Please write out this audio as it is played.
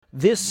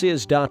This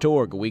is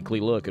 .org, a weekly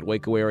look at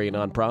Waco area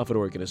nonprofit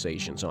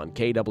organizations on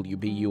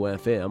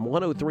KWBU-FM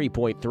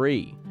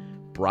 103.3.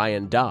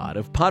 Brian Dodd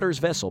of Potter's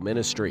Vessel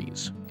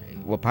Ministries.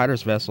 Well,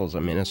 Potter's Vessel is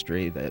a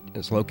ministry that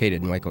is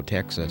located in Waco,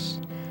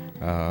 Texas.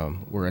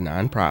 We're a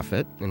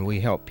nonprofit, and we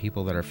help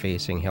people that are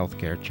facing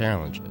healthcare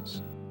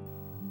challenges.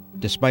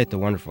 Despite the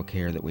wonderful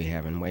care that we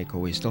have in Waco,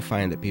 we still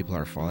find that people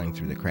are falling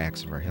through the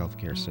cracks of our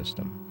healthcare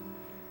system.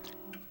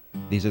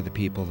 These are the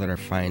people that are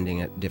finding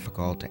it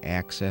difficult to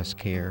access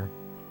care,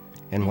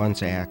 and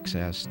once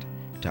accessed,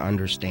 to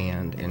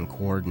understand and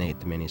coordinate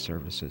the many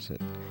services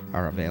that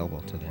are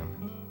available to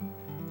them.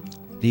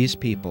 These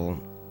people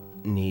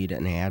need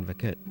an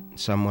advocate,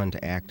 someone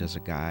to act as a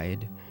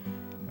guide,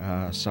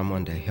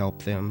 someone to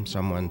help them,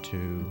 someone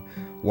to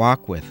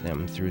walk with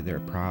them through their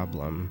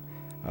problem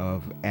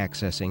of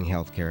accessing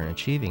healthcare and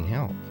achieving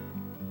health.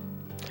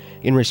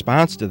 In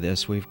response to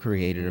this, we've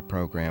created a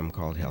program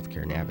called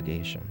Healthcare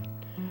Navigation.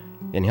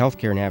 In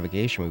Healthcare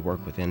Navigation, we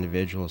work with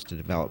individuals to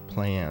develop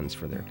plans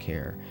for their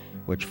care,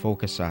 which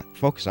focus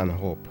on the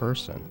whole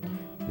person,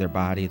 their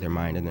body, their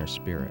mind, and their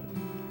spirit.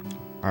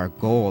 Our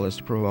goal is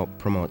to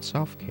promote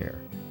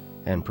self-care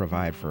and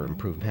provide for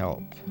improved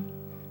health.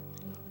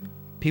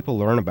 People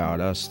learn about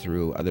us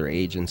through other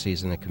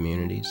agencies in the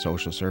community,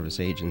 social service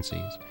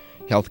agencies,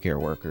 healthcare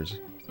workers,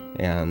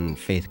 and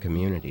faith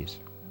communities.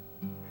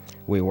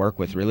 We work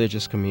with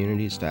religious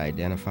communities to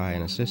identify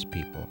and assist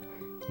people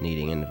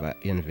needing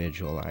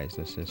individualized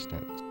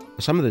assistance.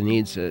 Some of the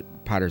needs that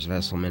Potter's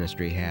Vessel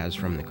Ministry has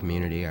from the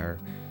community are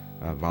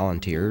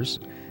volunteers,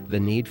 the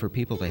need for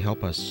people to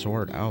help us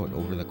sort out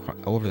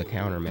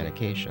over-the-counter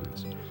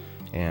medications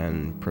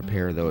and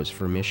prepare those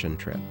for mission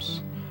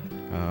trips.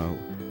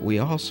 We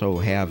also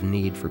have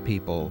need for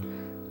people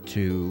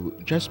to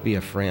just be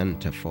a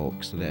friend to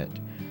folks that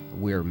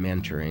we're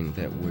mentoring,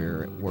 that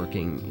we're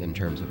working in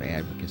terms of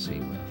advocacy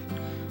with.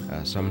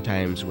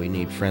 Sometimes we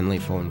need friendly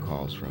phone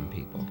calls from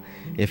people.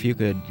 If you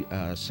could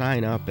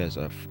sign up as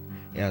a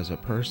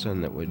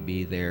person that would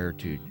be there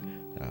to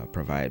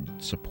provide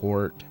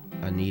support,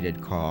 a needed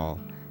call,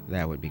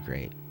 that would be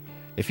great.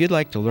 If you'd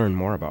like to learn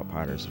more about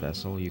Potter's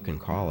Vessel, you can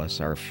call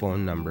us. Our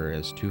phone number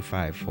is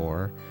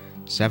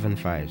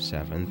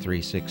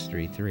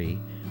 254-757-3633,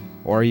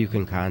 or you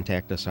can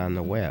contact us on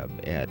the web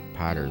at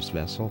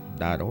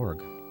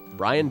pottersvessel.org.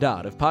 Brian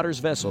Dodd of Potter's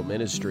Vessel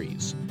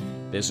Ministries.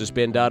 This has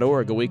been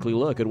 .org, a weekly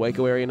look at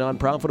Waco area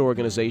nonprofit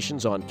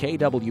organizations on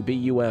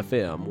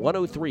KWBU-FM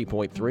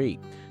 103.3.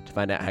 To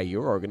find out how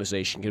your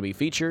organization can be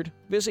featured,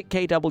 visit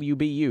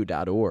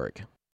kwbu.org.